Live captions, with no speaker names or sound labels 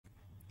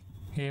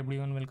Hey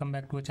everyone, welcome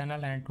back to our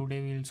channel, and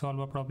today we will solve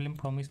a problem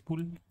promise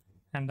pool.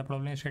 And the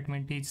problem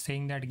statement is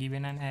saying that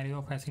given an array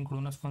of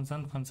asynchronous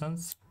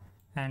functions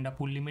and a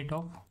pool limit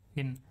of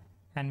n,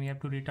 and we have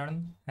to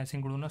return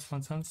asynchronous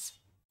functions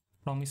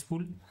promise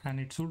pool, and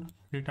it should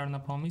return a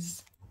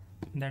promise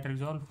that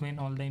resolve when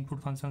all the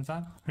input functions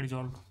are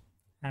resolved.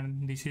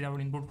 And this is our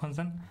input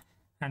function,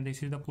 and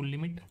this is the pool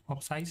limit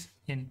of size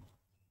n.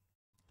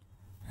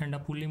 And a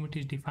pool limit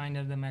is defined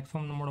as the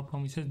maximum number of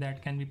promises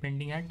that can be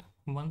pending at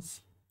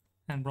once,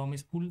 and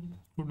promise pool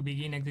should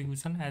begin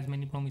execution as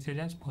many promises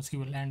as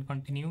possible and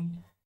continue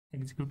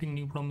executing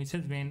new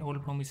promises when all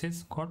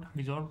promises got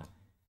resolved.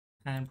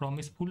 And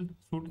promise pool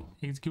should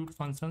execute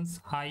functions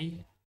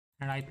I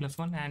and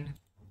I+1 and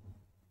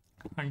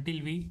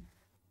until we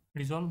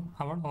resolve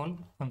our all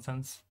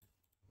functions,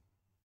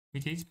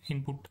 which is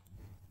input.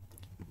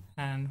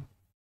 And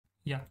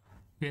yeah,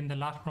 when the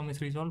last promise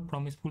resolved,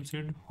 promise pool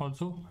should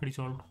also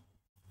resolve.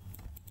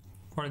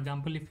 For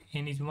example, if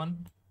n is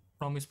 1,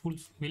 promise pool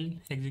will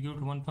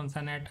execute one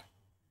function at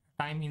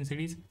time in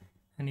series,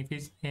 and if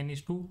n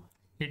is 2,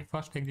 it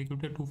first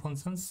executed two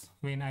functions.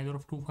 When either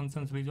of two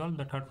functions resolve,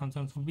 the third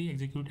function should be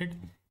executed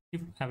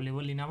if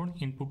available in our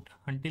input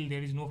until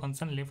there is no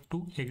function left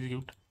to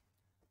execute.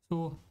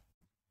 So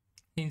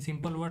in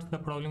simple words, the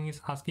problem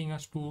is asking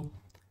us to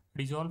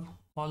resolve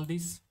all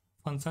these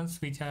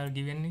functions which are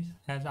given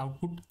as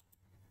output,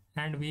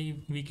 and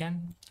we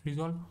can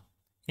resolve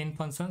n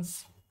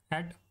functions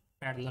at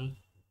parallel.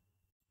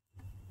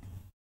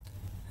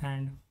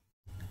 And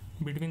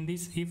between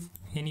this, if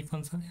any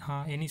function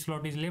any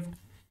slot is left,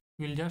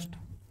 we'll just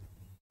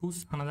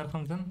push another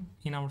function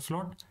in our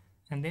slot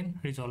and then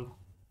resolve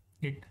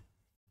it.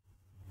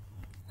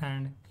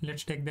 And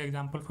let's take the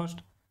example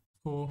first.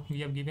 So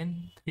we have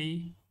given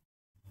three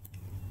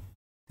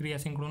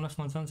asynchronous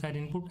functions as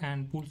input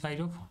and pool size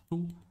of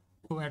 2.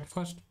 So at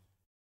first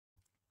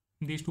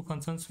these two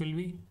functions will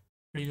be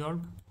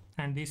resolved,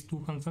 and these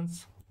two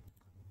functions,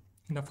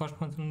 the first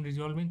function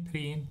resolve in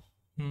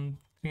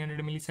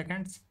 300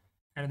 milliseconds,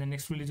 and the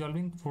next will resolve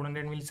in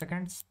 400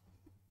 milliseconds.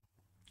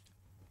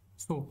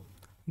 So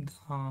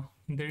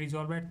they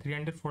resolve at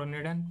 300,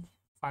 400 and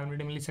 500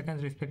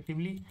 milliseconds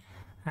respectively.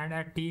 And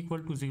at t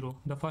equal to 0,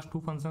 the first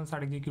two functions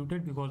are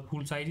executed because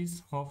pool size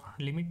is of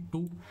limit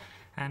 2,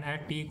 and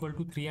at t equal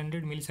to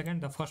 300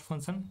 milliseconds, the first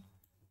function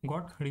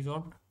got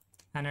resolved,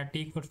 and at t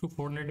equals to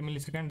 400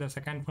 milliseconds, the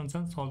second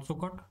function also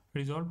got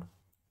resolved,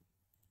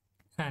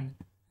 and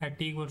at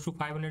t equals to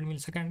 500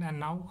 milliseconds, and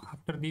now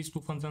after these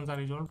two functions are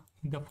resolved,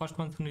 the first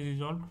function is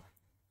resolved,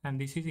 and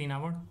this is in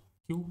our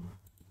queue.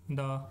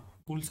 The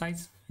pool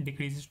size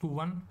decreases to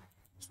 1,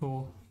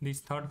 so this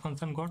third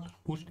function got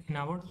pushed in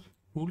our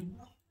pool,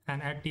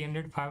 and at t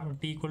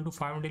equal to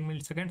 500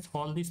 milliseconds,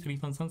 all these three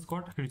functions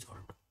got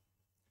resolved.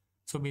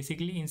 So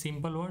basically, in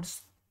simple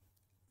words,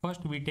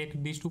 first we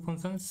take these two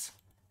functions,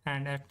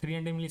 and at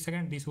 300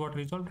 milliseconds this got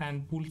resolved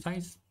and pool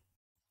size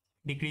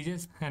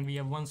decreases and we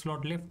have one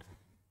slot left.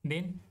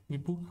 Then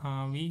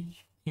we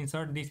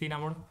insert this in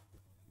our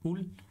pool,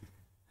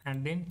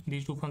 and then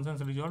these two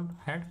functions resolved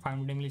at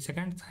 500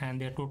 milliseconds, and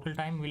their total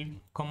time will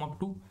come up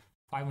to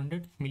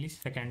 500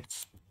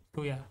 milliseconds.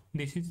 So yeah,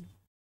 this is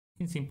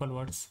in simple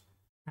words.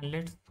 And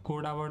let's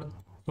code our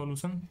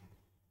solution.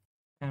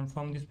 And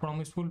from this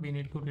promise pool, we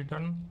need to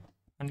return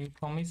a new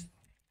promise.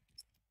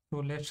 So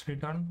let's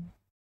return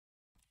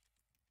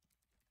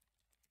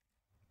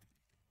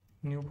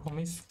new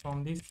promise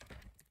from this,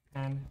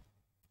 and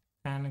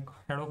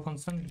hello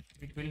function,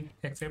 it will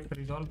accept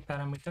resolve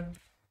parameter,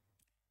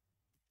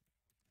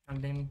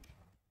 and then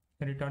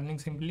returning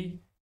simply.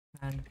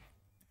 And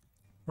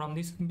from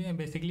this,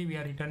 basically we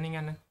are returning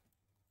a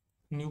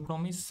new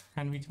promise,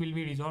 and which will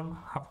be resolved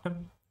after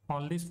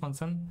all this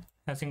function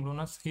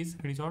asynchronous is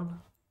resolved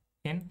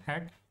in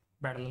at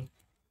parallel.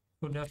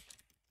 So just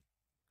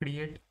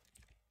create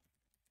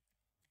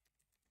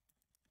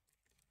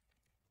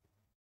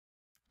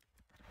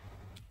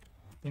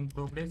in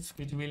progress,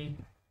 which will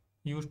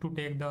use to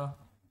take the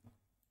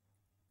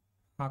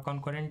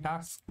concurrent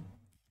task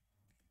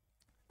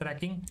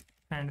tracking,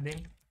 and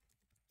then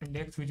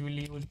index, which will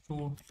use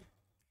to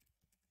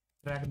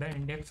track the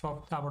index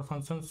of our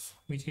functions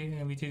which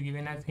is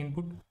given as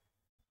input.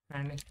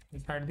 And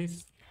inside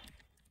this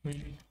we'll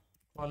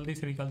call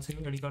this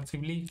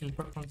recursively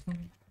helper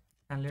function,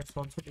 and let's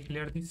also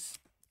declare this.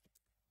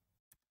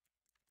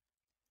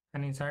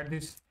 And inside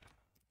this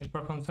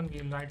helper function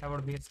we will write our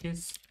base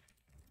case,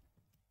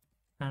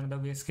 and the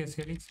base case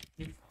here is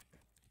if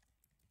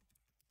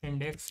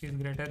index is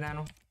greater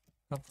than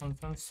the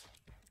functions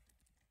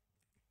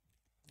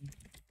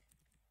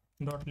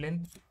dot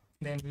length,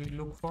 then we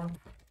will look for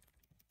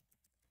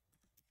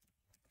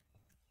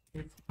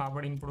if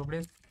our in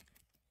progress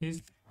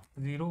is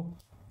 0,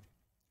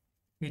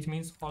 which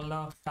means all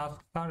the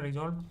tasks are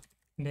resolved.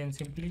 Then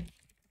simply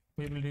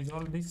we will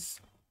resolve this,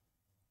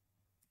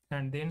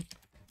 and then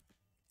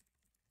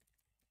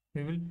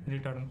we will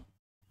return.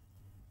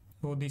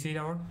 So this is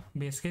our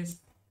base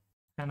case,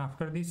 and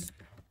after this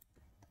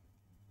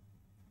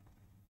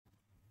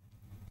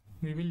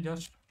we will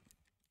just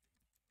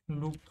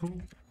loop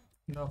through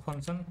the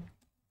function.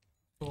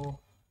 So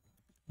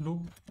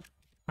loop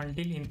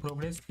until in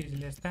progress is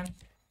less than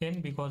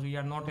n, because we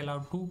are not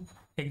allowed to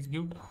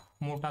execute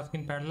more tasks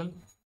in parallel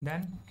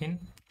than n,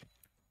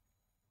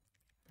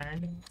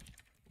 and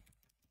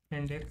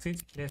index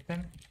is less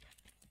than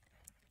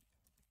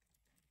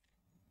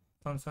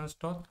functions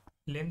dot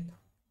length.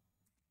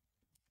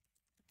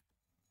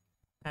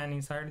 And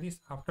inside this,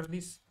 after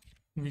this,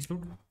 we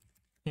should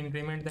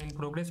increment the in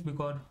progress,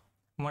 because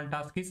one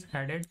task is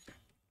added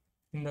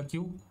in the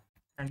queue.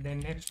 And then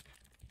next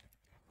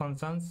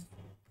functions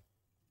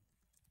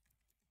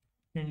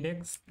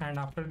index, and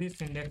after this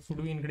index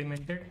should be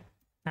incremented,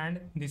 and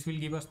this will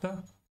give us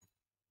the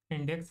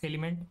index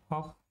element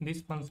of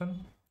this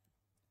function.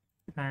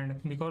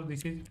 And because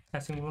this is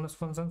asynchronous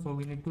function, so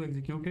we need to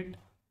execute it,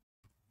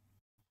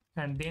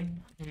 and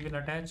then we will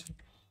attach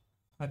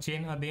a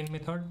chain a then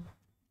method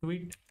to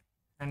it.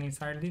 And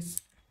inside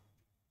this,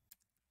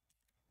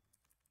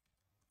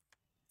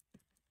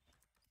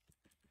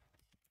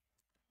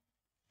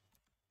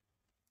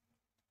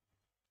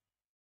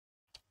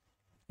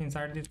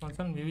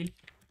 function we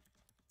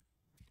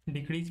will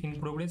decrease in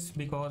progress,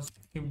 because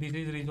if this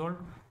is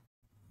resolved,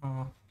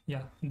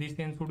 this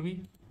then should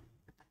be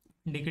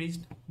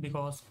decreased,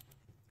 because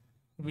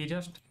we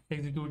just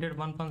executed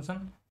one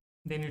function,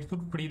 then it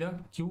should free the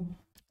queue.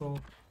 So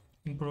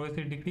in progress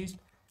is decreased,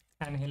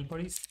 and helper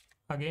is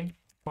again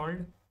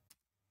called.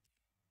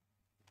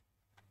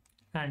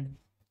 And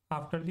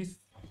after this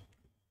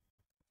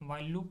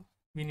while loop,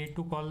 we need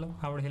to call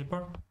our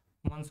helper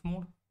once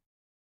more.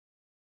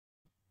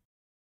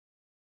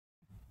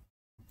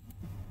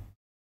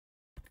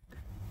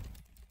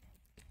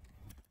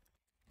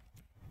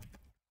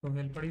 So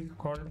helper is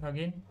called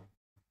again,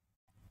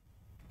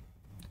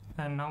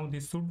 and now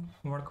this should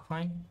work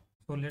fine.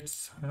 So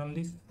let's run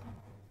this.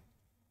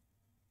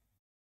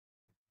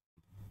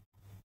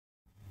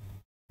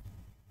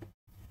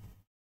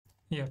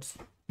 Yes,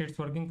 it's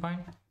working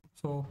fine.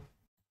 So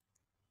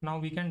now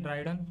we can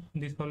try run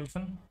this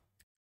solution.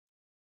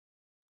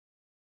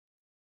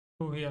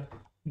 So here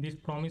this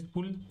promise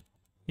pool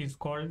is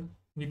called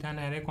with an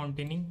array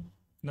containing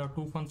the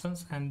two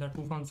functions, and the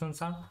two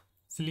functions are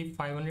sleep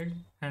 500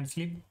 and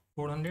sleep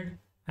 400,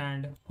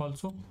 and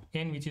also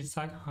n, which is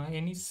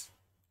n is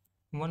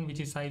 1, which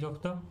is size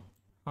of the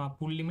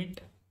pool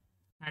limit.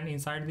 And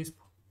inside this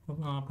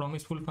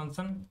promise pool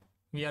function,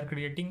 we are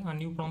creating a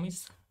new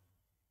promise,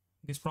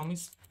 this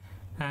promise,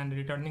 and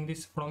returning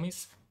this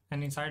promise.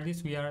 And inside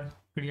this, we are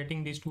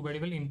creating these two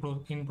variables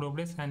in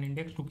progress and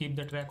index to keep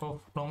the track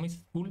of promise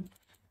pool,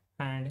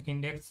 and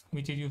index,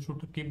 which is used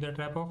to keep the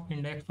track of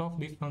index of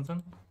this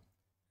function.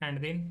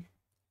 And then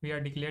we are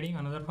declaring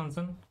another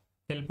function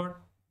helper,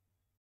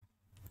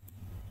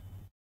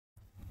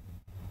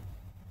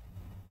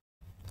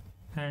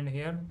 and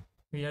here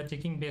we are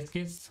checking base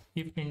case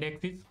if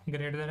index is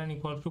greater than or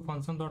equals to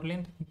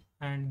function.length,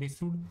 and this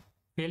should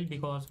fail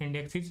because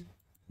index is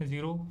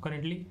 0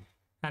 currently.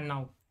 And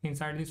now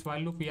inside this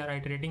while loop, we are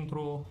iterating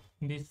through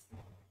this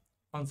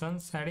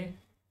functions array,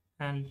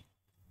 and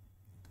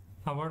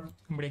our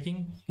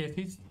breaking case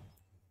is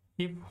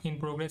if in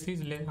progress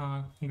is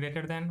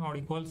greater than or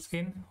equals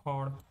n,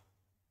 or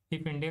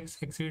if index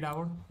exceed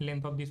our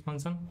length of this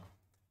function.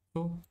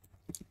 So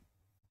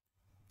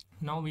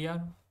now we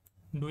are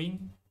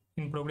doing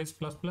in progress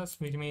plus plus,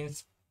 which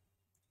means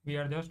we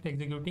are just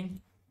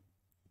executing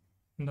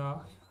the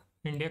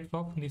index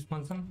of this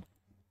function,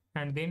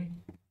 and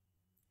then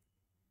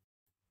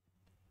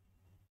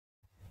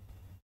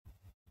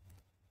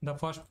the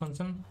first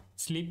function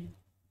sleep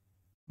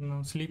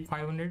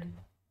 500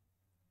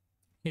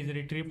 is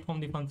retrieved from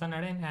the function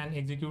array and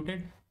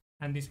executed,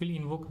 and this will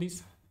invoke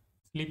this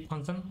sleep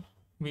function,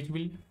 which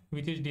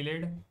is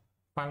delayed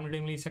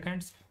 500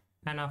 milliseconds.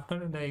 And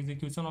after the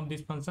execution of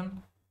this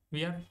function,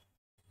 we are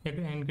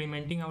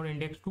incrementing our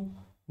index to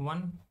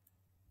 1,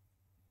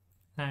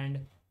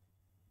 and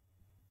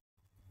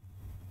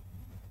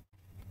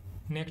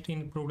next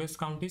in progress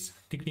count is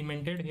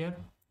decremented here,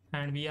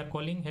 and we are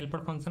calling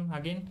helper function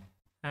again,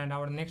 and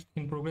our next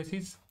in progress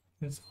is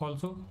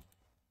also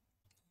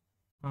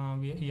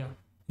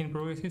in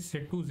progress is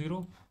set to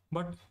 0,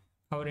 but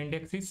our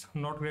index is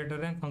not greater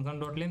than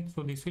function.length,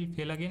 so this will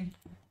fail again.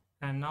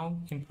 And now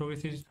in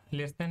progress is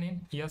less than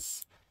n,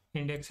 yes,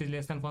 index is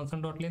less than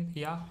function.length,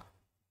 yeah,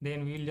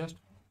 then we will just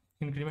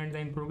increment the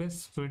in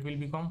progress, so it will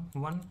become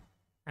 1.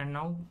 And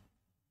now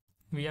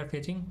we are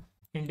fetching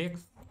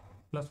index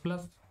plus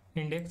plus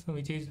index,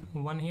 which is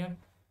 1 here,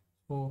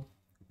 so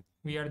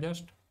we are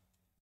just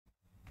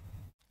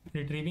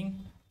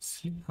retrieving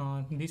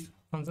this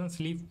function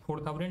sleep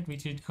 400,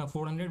 which is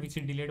 400, which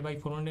is delayed by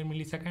 400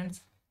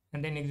 milliseconds,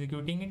 and then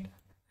executing it.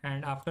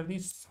 And after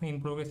this in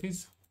progress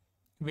is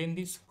when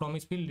this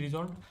promise will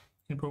resolve,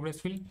 in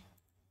progress will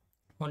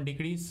on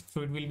decrease,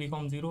 so it will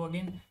become 0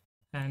 again,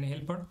 and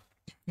helper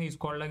is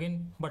called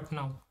again, but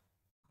now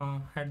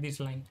at this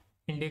line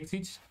index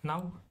is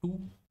now 2,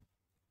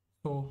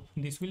 so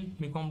this will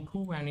become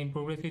true, and in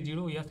progress is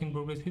 0, yes, in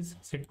progress is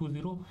set to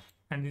 0,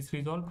 and this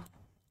resolve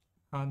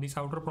this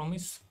outer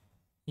promise,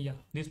 yeah,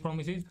 this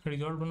promise is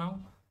resolved now.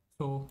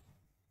 So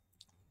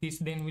this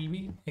then will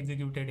be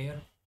executed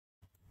here,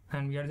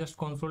 and we are just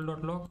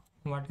console.log.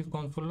 What is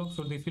console log?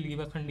 So this will give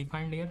us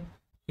undefined here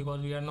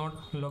because we are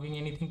not logging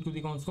anything to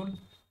the console.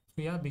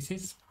 So yeah, this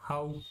is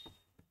how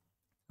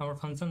our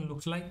function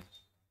looks like.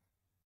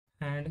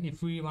 And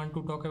if we want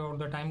to talk about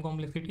the time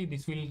complexity,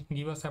 this will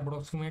give us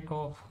approximate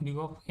of big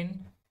of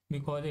n,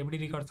 because every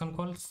recursion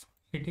calls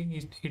it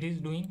is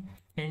doing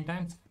n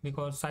times,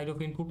 because size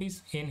of input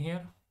is n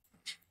here.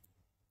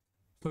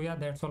 So yeah,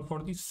 that's all for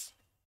this.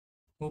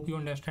 Hope you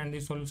understand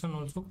this solution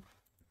also,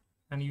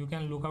 and you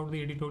can look out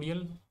the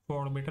editorial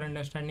for better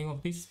understanding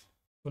of this.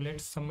 So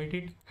let's submit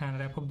it and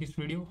wrap up this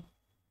video.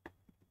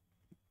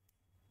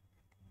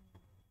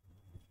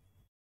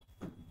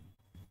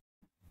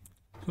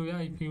 So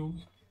yeah,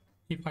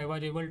 if I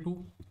was able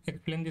to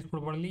explain this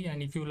properly,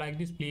 and if you like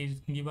this,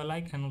 please give a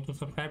like and also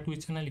subscribe to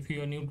this channel if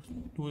you are new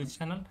to this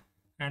channel.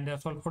 And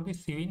that's all for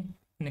this. See you in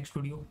next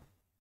video.